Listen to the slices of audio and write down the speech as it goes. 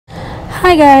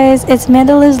Hi guys, it's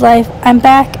Amanda Lives Life. I'm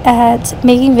back at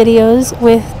making videos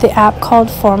with the app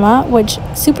called Forma, which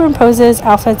superimposes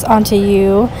outfits onto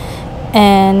you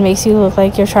and makes you look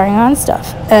like you're trying on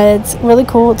stuff. It's really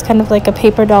cool. It's kind of like a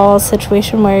paper doll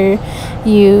situation where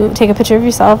you take a picture of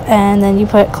yourself and then you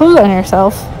put clothes on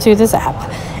yourself through this app.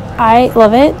 I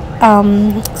love it.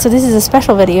 So this is a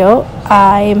special video.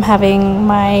 I am having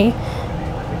my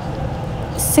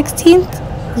 16th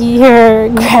year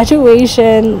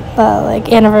graduation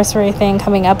anniversary thing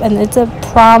coming up, and it's a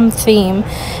prom theme.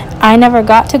 I never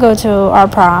got to go to our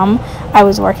prom. I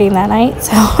was working that night,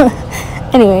 so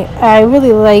anyway, I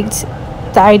really liked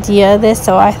the idea of this,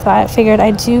 so I figured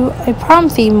I'd do a prom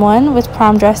theme one with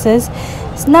prom dresses.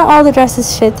 It's not all the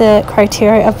dresses fit the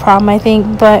criteria of prom, I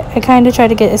think, but I kind of tried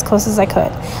to get as close as I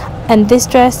could. And this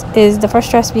dress is the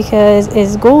first dress because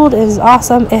it's gold, it is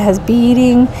awesome, it has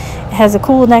beading, it has a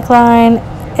cool neckline,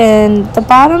 and the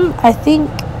bottom, I think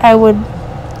I would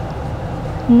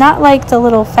not like the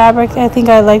little fabric. I think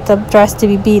I like the dress to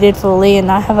be beaded fully and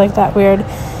not have like that weird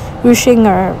ruching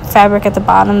or fabric at the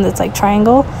bottom that's like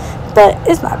triangle, but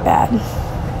it's not bad.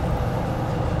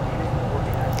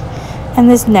 And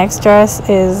this next dress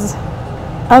is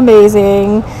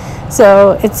amazing.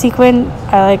 So it's sequin.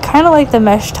 I kind of like the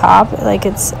mesh top. Like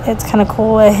it's kind of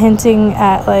cool, hinting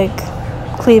at like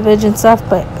cleavage and stuff,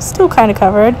 but still kind of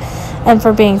covered. And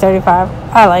for being 35,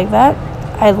 I like that.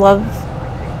 I love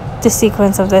the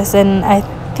sequence of this, and I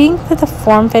think that the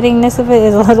form fittingness of it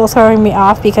is a little throwing me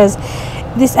off because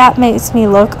this app makes me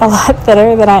look a lot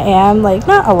thinner than I am. Like,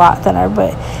 not a lot thinner,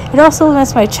 but it also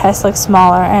makes my chest look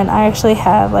smaller, and I actually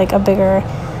have like a bigger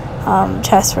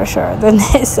chest for sure than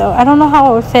this. So I don't know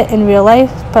how it would fit in real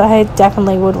life, but I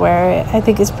definitely would wear it. I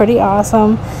think it's pretty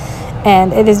awesome,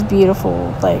 and it is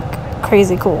beautiful, like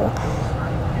crazy cool.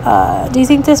 Do you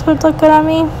think this would look good on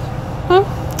me?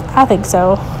 I think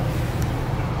so.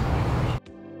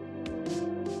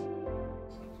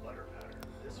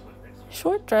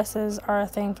 Short dresses are a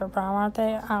thing for prom, aren't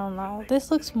they? I don't know.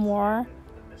 This looks more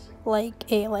like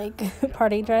a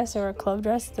party dress or a club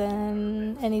dress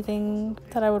than anything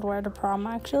that I would wear to prom,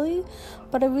 actually.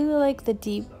 But I really like the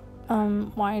deep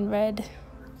wine red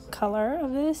color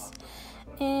of this,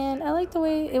 and I like the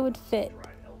way it would fit.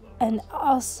 And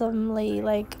awesomely,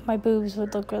 like, my boobs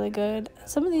would look really good.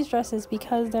 Some of these dresses,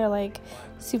 because they're like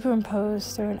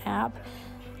superimposed through an app,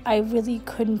 I really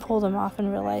couldn't pull them off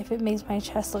in real life. It makes my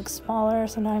chest look smaller.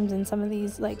 Sometimes in some of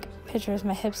these like pictures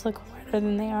my hips look wider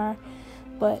than they are,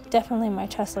 but definitely my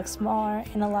chest looks smaller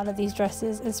in a lot of these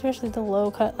dresses, especially the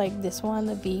low cut like this one,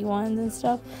 the V ones and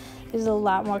stuff. There's a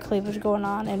lot more cleavage going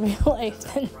on in real life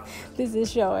than this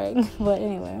is showing. But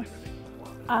anyway,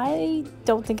 I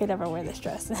don't think I'd ever wear this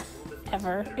dress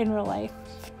ever in real life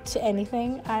to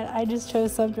anything. I just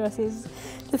chose some dresses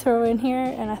to throw in here,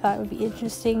 and I thought it would be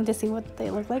interesting to see what they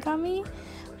look like on me.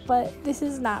 But this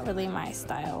is not really my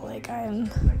style. Like, I'm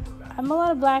a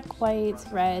lot of black, white,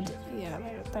 red, yeah,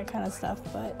 that kind of stuff.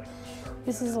 But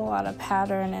this is a lot of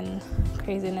pattern and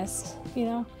craziness, you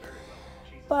know.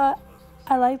 But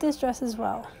I like this dress as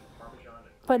well,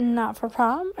 but not for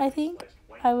prom. I think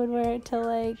I would wear it to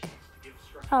like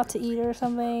out to eat or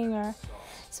something, or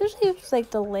especially if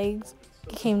like the legs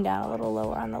came down a little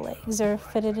lower on the legs or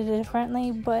fitted it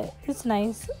differently. But it's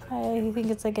nice. I think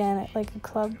it's, again, like a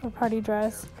club or party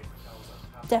dress.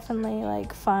 Definitely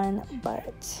like fun,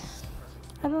 but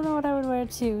I don't know what I would wear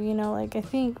to, you know. Like, I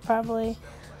think probably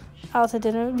out to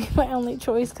dinner would be my only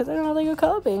choice because I don't really go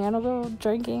clubbing, I don't go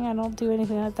drinking, I don't do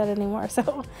anything like that anymore.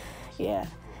 So yeah,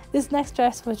 this next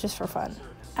dress was just for fun.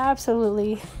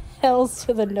 Absolutely hells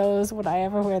to the nose would I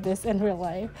ever wear this in real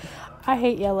life. I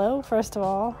hate yellow, first of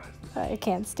all. I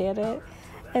can't stand it.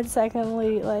 And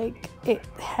secondly, like, it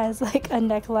has like a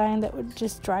neckline that would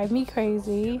just drive me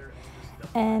crazy.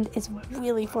 And it's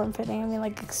really form-fitting. I mean,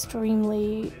 like,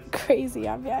 extremely crazy.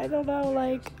 I mean, I don't know,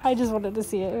 like, I just wanted to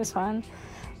see it. It was fun.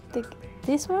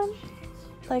 This one,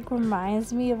 like,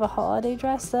 reminds me of a holiday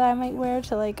dress that I might wear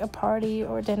to, like, a party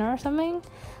or dinner or something.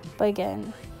 But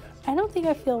again, I don't think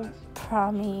I feel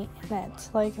prom-y in it.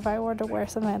 Like, if I were to wear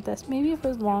something like this, maybe if it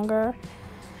was longer,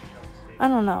 I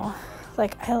don't know.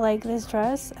 Like, I like this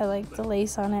dress. I like the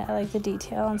lace on it. I like the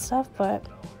detail and stuff, but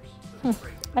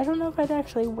I don't know if I'd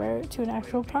actually wear it to an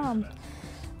actual prom.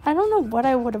 I don't know what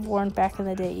I would have worn back in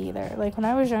the day either. Like, when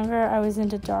I was younger, I was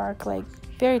into dark, like,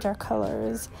 very dark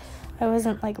colors. I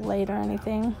wasn't, like, light or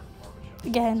anything.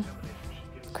 Again,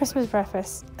 Christmas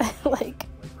breakfast. Like,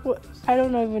 I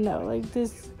don't even know. Like,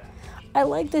 this, I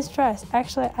like this dress.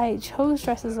 Actually, I chose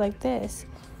dresses like this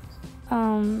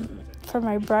for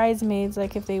my bridesmaids,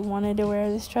 like, if they wanted to wear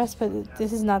this dress, but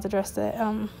this is not the dress that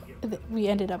we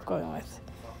ended up going with.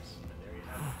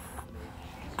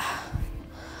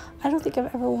 I don't think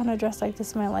I've ever worn a dress like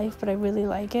this in my life, but I really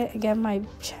like it. Again, my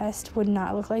chest would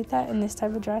not look like that in this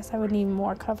type of dress. I would need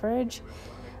more coverage.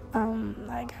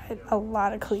 I got a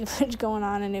lot of cleavage going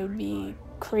on, and it would be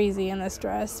crazy in this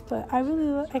dress, but I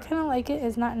kind of like it.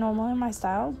 It's not normal in my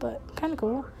style, but kind of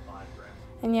cool.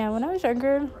 And yeah, when I was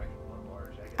younger,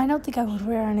 I don't think I would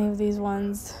wear any of these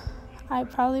ones. I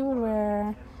probably would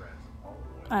wear,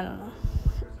 I don't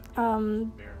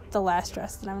know, the last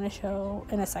dress that I'm going to show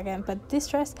in a second. But this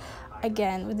dress,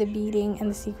 again, with the beading and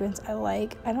the sequins, I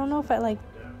like. I don't know if I like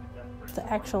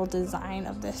the actual design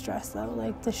of this dress, though.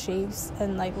 Like the shapes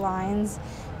and like lines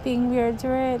being weird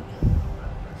through it.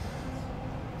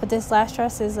 But this last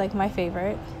dress is like my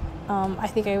favorite. I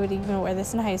think I would even wear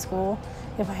this in high school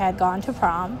if I had gone to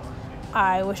prom.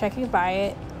 I wish I could buy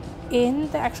it.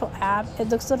 In the actual app, it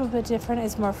looks a little bit different.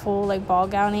 It's more full, like ball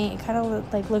gowny. It kind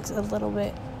of like looks a little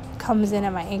bit, comes in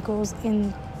at my ankles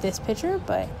in this picture,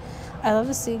 but I love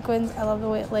the sequins. I love the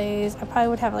way it lays. I probably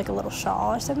would have like a little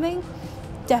shawl or something.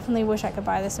 Definitely wish I could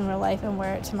buy this in real life and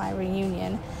wear it to my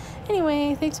reunion.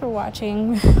 Anyway, thanks for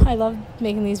watching. I love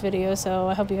making these videos, so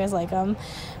I hope you guys like them.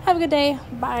 Have a good day.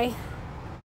 Bye.